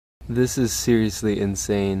This is seriously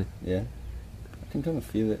insane. Yeah. I can kind of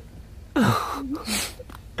feel it. I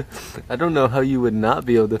don't know how you would not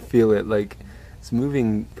be able to feel it. Like, it's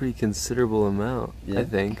moving pretty considerable amount, I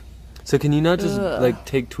think. So can you not just like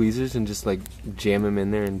take tweezers and just like jam them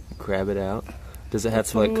in there and grab it out? Does it have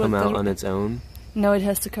to like come out on its own? No, it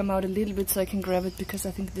has to come out a little bit so I can grab it, because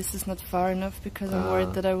I think this is not far enough, because I'm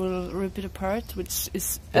worried that I will rip it apart, which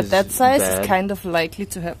is at that size is kind of likely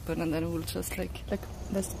to happen, and then it will just like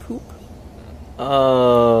there's poop.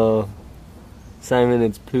 Oh, Simon,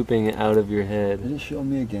 it's pooping out of your head. Did it show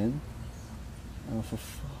me again? Oh, for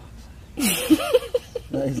fuck's sake.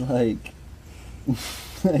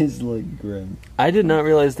 That is like grim. I did not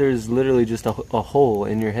realize there's literally just a hole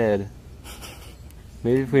in your head.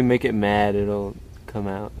 Maybe if we make it mad, it'll come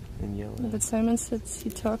out and yell. Yeah, but Simon said he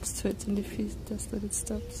talks to it, and if he does that, it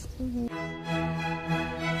stops.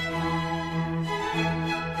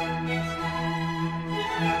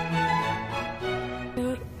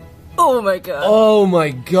 Oh my god! Oh my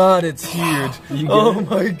god, it's huge! Oh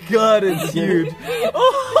my god, it's huge!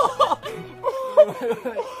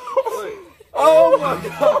 Oh my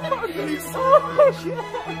god! Oh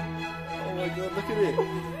my god, look at it!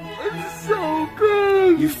 It's so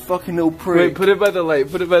big! You fucking little prick! Wait, put it by the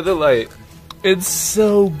light, put it by the light. It's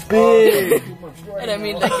so big! And I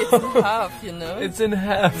mean, like, it's in half, you know? It's in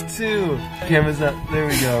half too! Camera's up, there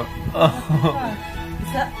we go. Oh.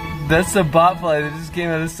 That's the botfly that just came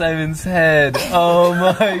out of Simon's head. Oh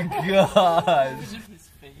my god!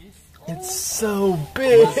 It's so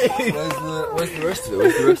big! Where's the rest of it?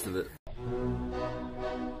 Where's the rest of it?